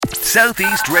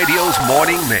Southeast Radio's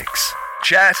morning mix.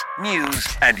 Chat, news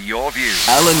and your views.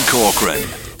 Alan Corcoran.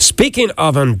 Speaking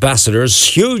of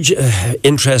ambassadors, huge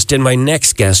interest in my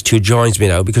next guest who joins me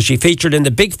now because she featured in The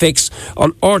Big Fix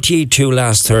on RTE2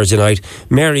 last Thursday night,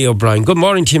 Mary O'Brien. Good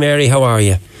morning to you, Mary. How are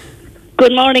you?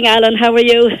 Good morning, Alan. How are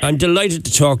you? I'm delighted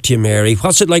to talk to you, Mary.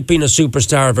 What's it like being a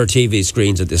superstar of our TV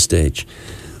screens at this stage?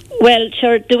 Well,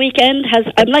 sure, the weekend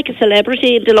I'm like a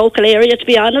celebrity in the local area, to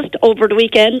be honest. Over the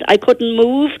weekend, I couldn't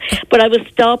move, but I was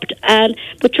stopped.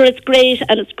 But sure, it's great,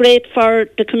 and it's great for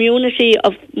the community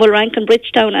of Mulrankin,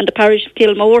 Bridgetown and the parish of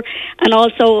Kilmore, and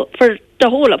also for the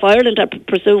whole of Ireland, I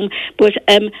presume, but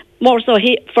more so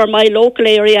for my local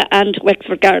area and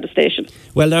Wexford Garda Station.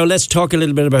 Well, now let's talk a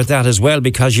little bit about that as well,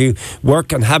 because you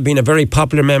work and have been a very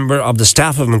popular member of the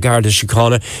staff of Garda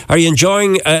Síochána. Are you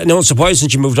enjoying, no surprise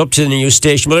since you moved up to the new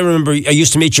station, but I remember I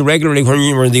used to meet you regularly when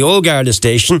you were in the old Garda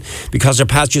Station, because our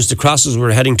paths used to cross as we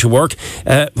were heading to work.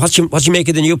 What you make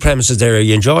of the new premises there? Are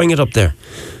you enjoying it up there?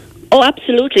 Oh,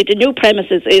 absolutely. The new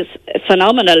premises is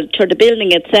phenomenal to the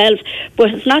building itself,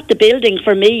 but it's not the building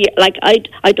for me. Like,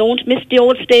 I don't miss the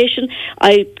old station.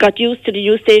 I got used to the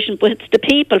new station, but it's the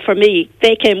people for me.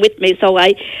 They came with me, so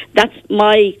that's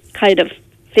my kind of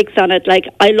fix on it. Like,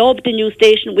 I love the new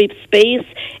station. We've space,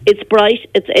 it's bright,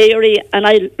 it's airy, and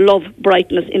I love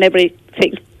brightness in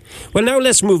everything. Well, now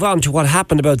let's move on to what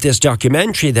happened about this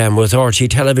documentary then with RT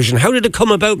Television. How did it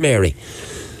come about, Mary?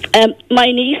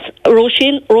 My niece,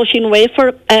 Roisin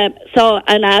Wafer, saw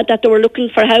an ad that they were looking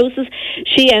for houses.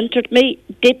 She entered me,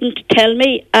 didn't tell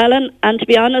me, Alan, and to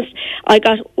be honest, I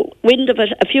got wind of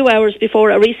it a few hours before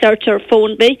a researcher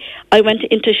phoned me. I went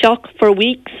into shock for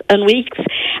weeks and weeks,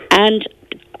 and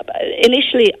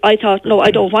initially I thought, no,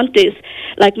 I don't want this.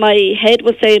 Like, my head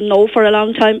was saying no for a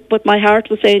long time, but my heart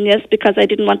was saying yes, because I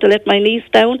didn't want to let my niece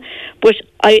down. But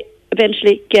I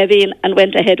eventually gave in and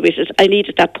went ahead with it. I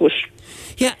needed that push.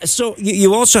 Yeah, so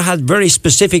you also had very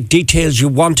specific details you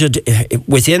wanted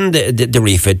within the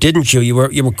refit, didn't you? You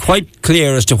were quite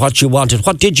clear as to what you wanted.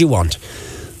 What did you want?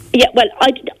 Yeah, well,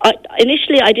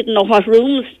 initially I didn't know what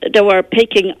rooms they were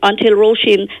picking until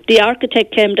Roisin, the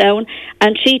architect, came down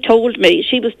and she told me.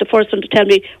 She was the first one to tell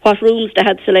me what rooms they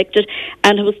had selected,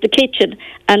 and it was the kitchen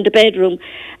and the bedroom.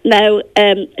 Now,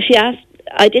 she asked,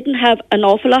 I didn't have an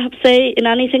awful lot of say in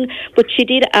anything, but she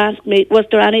did ask me, was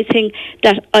there anything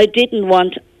that I didn't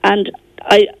want? And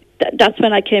that's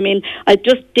when I came in. I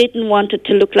just didn't want it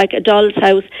to look like a doll's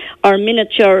house or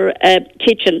miniature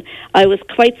kitchen. I was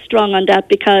quite strong on that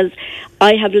because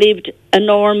I have lived in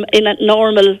a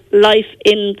normal life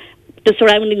in the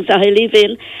surroundings that I live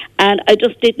in, and I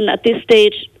just didn't at this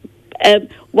stage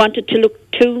want it to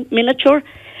look too miniature.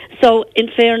 So in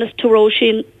fairness to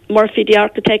Roisin Murphy, the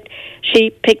architect, she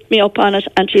picked me up on it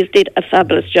and she did a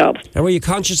fabulous job. And were you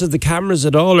conscious of the cameras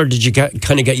at all, or did you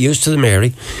kind of get used to them,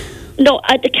 Mary? No,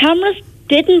 the cameras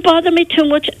didn't bother me too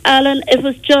much, Alan. It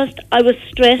was just, I was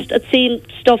stressed at seeing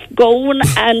stuff going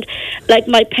and like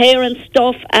my parents'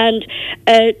 stuff and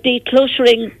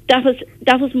decluttering.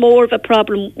 That was more of a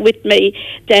problem with me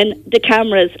than the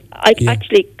cameras. I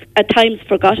actually at times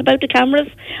forgot about the cameras.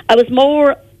 I was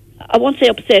more, I won't say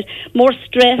upset, more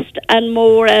stressed and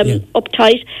more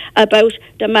uptight about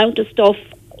the amount of stuff.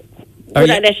 I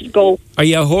let it go. Are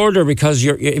you a hoarder? Because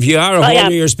if you are a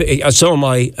hoarder, so am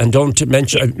I. And don't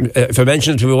mention, if I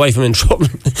mention it to my wife, I'm in trouble.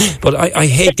 But I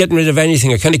hate getting rid of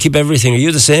anything. I kind of keep everything. Are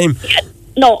you the same?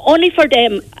 No, only for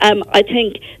them. I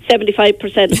think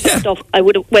 75% of the stuff I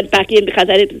would have went back in because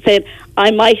I didn't say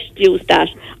I might use that,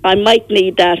 I might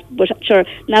need that, but sure,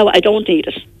 now I don't need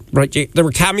it. Right, there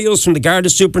were cameos from the Garda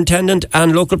superintendent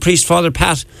and local priest Father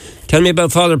Pat. Tell me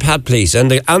about Father Pat, please,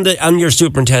 and your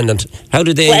superintendent. How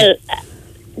did they? Well,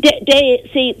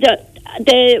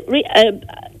 the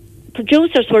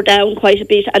producers were down quite a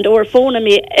bit, and they were phoning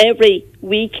me every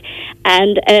week,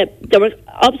 and they were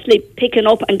obviously picking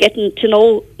up and getting to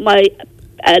know my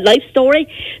life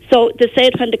story. So they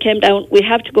said when they came down, we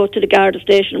have to go to the Garda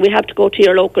station, we have to go to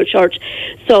your local church.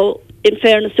 So in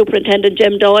fairness, Superintendent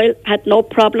Jim Doyle had no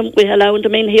problem with allowing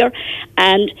them in here,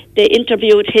 and they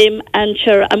interviewed him, and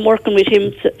sure, I'm working with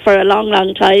him for a long,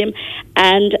 long time,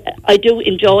 and I do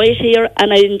enjoy it here,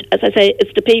 and as I say,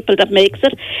 it's the people that makes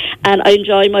it, and I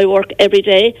enjoy my work every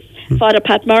day. Father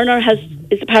Pat Murner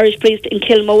is a parish priest in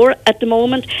Kilmore at the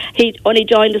moment. He only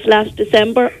joined us last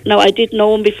December. Now, I did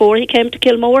know him before he came to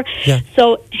Kilmore,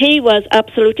 so he was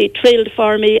absolutely thrilled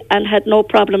for me and had no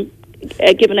problem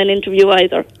given an interview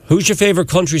either. Who's your favourite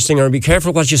country singer? And be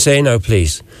careful what you say now,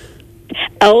 please.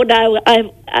 Oh, now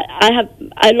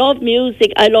I love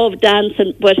music, I love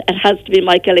dancing, but it has to be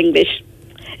Michael English.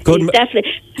 Good.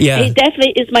 He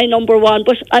definitely is my number one.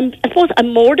 But I suppose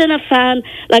I'm more than a fan.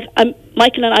 Like,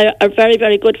 Michael and I are very,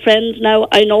 very good friends now.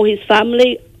 I know his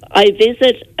family. I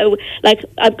visit.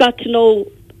 I've got to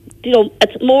know.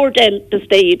 It's more than the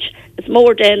stage. It's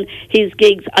more than his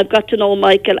gigs. I've got to know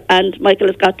Michael, and Michael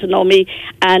has got to know me,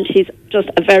 and he's just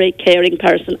a very caring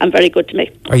person and very good to me.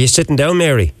 Are you sitting down,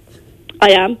 Mary?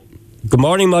 I am. Good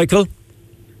morning, Michael.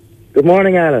 Good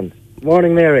morning, Alan. Good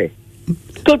morning, Mary.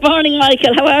 Good morning,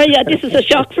 Michael. How are you? This is a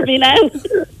shock for me now.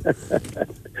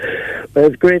 Well,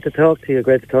 it's great to talk to you.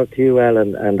 Great to talk to you,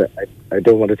 Alan. And I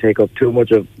don't want to take up too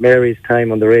much of Mary's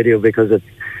time on the radio because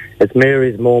it's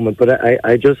Mary's moment. But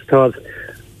I just thought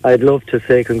I'd love to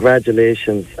say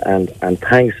congratulations and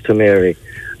thanks to Mary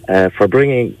for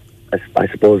bringing, I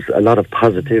suppose, a lot of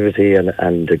positivity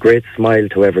and a great smile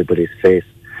to everybody's face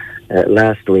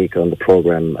last week on the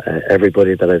programme.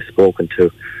 Everybody that I've spoken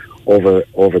to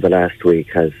over the last week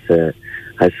has said,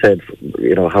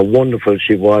 how wonderful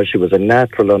she was. She was a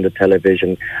natural on the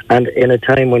television, and in a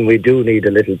time when we do need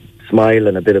a little smile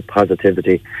and a bit of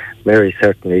positivity, Mary,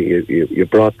 certainly you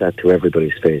brought that to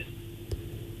everybody's face.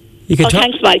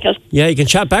 Thanks, Michael. Yeah, you can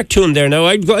chat back to him there now.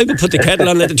 I would put the kettle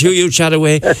on, let the two of you chat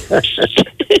away. This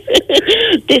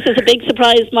is a big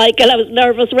surprise, Michael. I was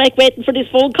nervous wreck waiting for this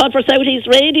phone call for Southeast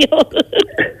Radio.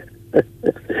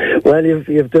 Well,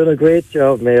 you've done a great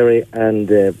job, Mary, and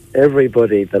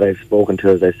everybody that I've spoken to,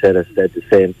 as I said, has said the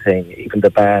same thing. Even the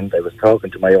band, I was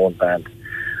talking to my own band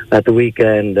at the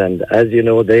weekend, and as you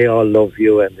know, they all love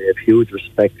you and they have huge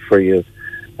respect for you.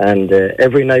 And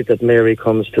every night that Mary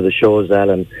comes to the shows,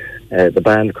 Alan, the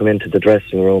band come into the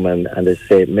dressing room and they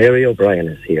say, Mary O'Brien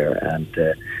is here, and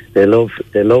they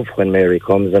love when Mary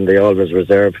comes, and they always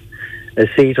reserve a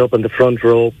seat up in the front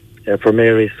row for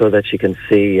Mary so that she can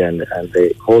see, and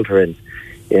they hold her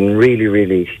in really,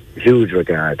 really huge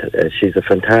regard. She's a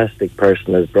fantastic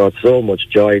person, has brought so much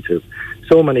joy to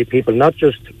so many people, not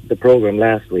just the programme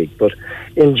last week, but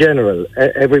in general.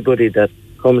 Everybody that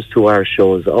comes to our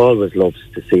shows always loves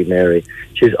to see Mary.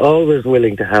 She's always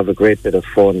willing to have a great bit of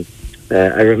fun.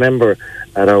 I remember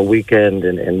at our weekend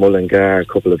in Mullingar a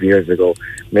couple of years ago,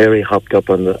 Mary hopped up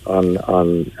on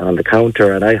the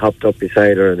counter, and I hopped up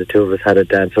beside her, and the two of us had a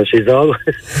dance. So she's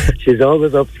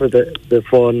always up for the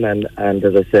fun, and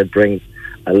as I said, brings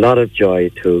a lot of joy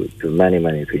to many,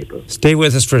 many people. Stay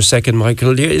with us for a second,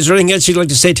 Michael. Is there anything else you'd like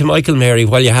to say to Michael, Mary,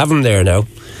 while you have him there now?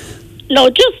 No,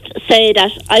 just say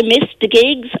that I missed the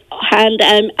gigs,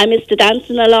 and I missed the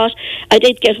dancing a lot. I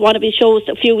did get one of his shows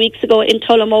a few weeks ago in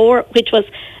Tullamore, which was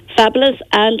fabulous,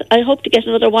 and I hope to get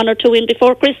another one or two in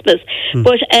before Christmas.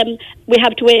 But we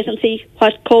have to wait and see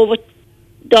what COVID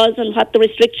does and what the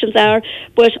restrictions are.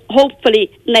 But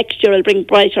hopefully next year will bring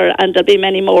brighter, and there'll be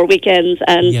many more weekends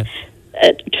and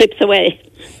trips away.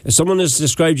 Someone has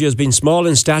described you as being small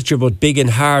in stature but big in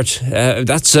heart.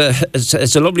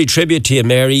 It's a lovely tribute to you,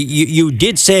 Mary. You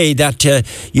did say that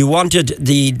you wanted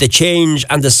the change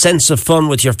and the sense of fun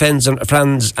with your friends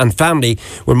and family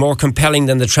were more compelling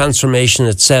than the transformation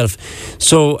itself.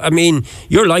 So, I mean,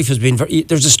 your life has been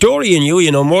there's a story in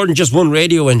you, more than just one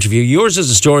radio interview. Yours is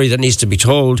a story that needs to be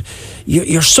told.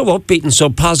 You're so upbeat and so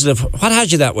positive. What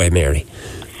has you that way, Mary?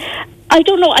 I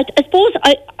don't know. I suppose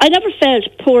I never felt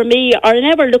poor me, or I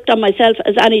never looked on myself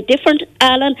as any different,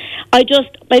 Alan.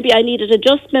 Maybe I needed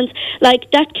adjustments. Like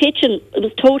that kitchen, it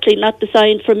was totally not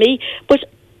designed for me. But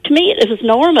to me, it was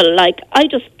normal. Like, I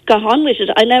just got on with it.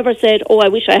 I never said, I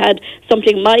wish I had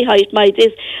something my height, my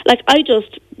this. Like, I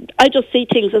just see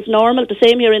things as normal. The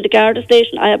same here in the Garda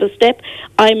station. I have a step.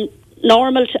 I'm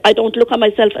normal. I don't look on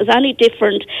myself as any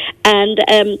different. And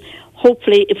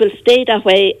hopefully it will stay that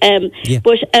way.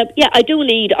 But I do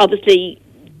need, obviously,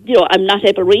 I'm not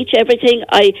able to reach everything.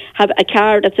 I have a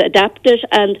car that's adapted,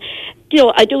 and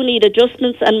I do need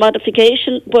adjustments and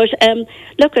modification. But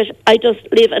I just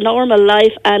live a normal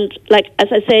life, and as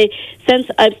I say, since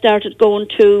I've started going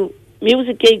to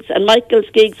music gigs and Michael's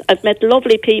gigs, I've met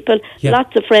lovely people,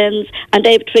 lots of friends, and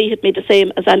they've treated me the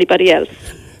same as anybody else.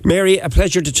 Mary, a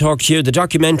pleasure to talk to you. The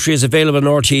documentary is available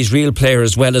on RT's Real Player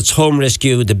as well. It's Home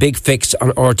Rescue, The Big Fix on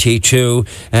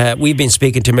RT2. We've been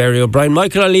speaking to Mary O'Brien.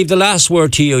 Michael, I'll leave the last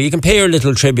word to you. You can pay her a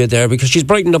little tribute there, because she's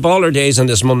brightened up all her days on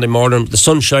this Monday morning, the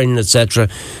sun shining, etc.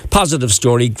 Positive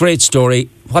story, great story.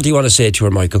 What do you want to say to her,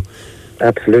 Michael?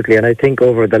 Absolutely, and I think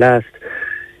over the last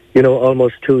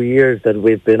almost 2 years that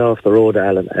we've been off the road,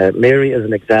 Alan, Mary is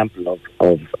an example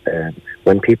of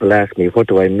when people ask me, what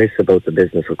do I miss about the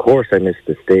business? Of course I miss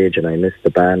the stage, and I miss the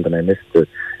band, and I miss the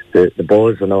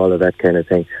buzz and all of that kind of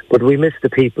thing. But we miss the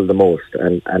people the most,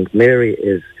 and Mary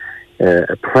is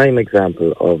a prime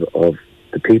example of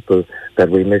the people that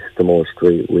we miss the most.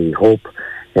 We hope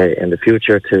in the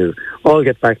future to all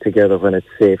get back together when it's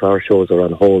safe. Our shows are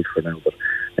on hold for now, but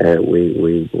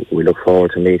we look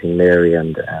forward to meeting Mary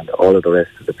and all of the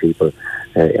rest of the people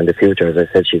in the future. As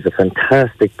I said, she's a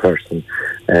fantastic person.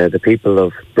 The people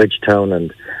of Bridgetown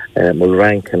and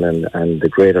Mulrankin and the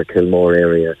greater Kilmore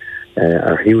area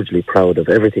are hugely proud of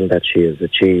everything that she has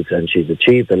achieved, and she's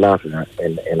achieved a lot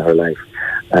in her life.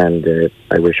 And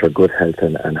I wish her good health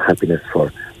and happiness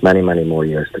for many, many more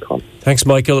years to come. Thanks,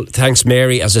 Michael. Thanks,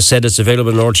 Mary. As I said, it's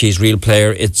available on RTÉ's Real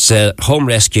Player. It's Home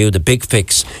Rescue, The Big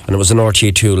Fix, and it was on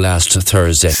RTÉ2 last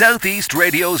Thursday. Southeast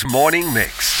Radio's morning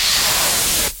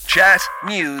mix. Chat,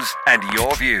 news and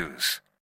your views.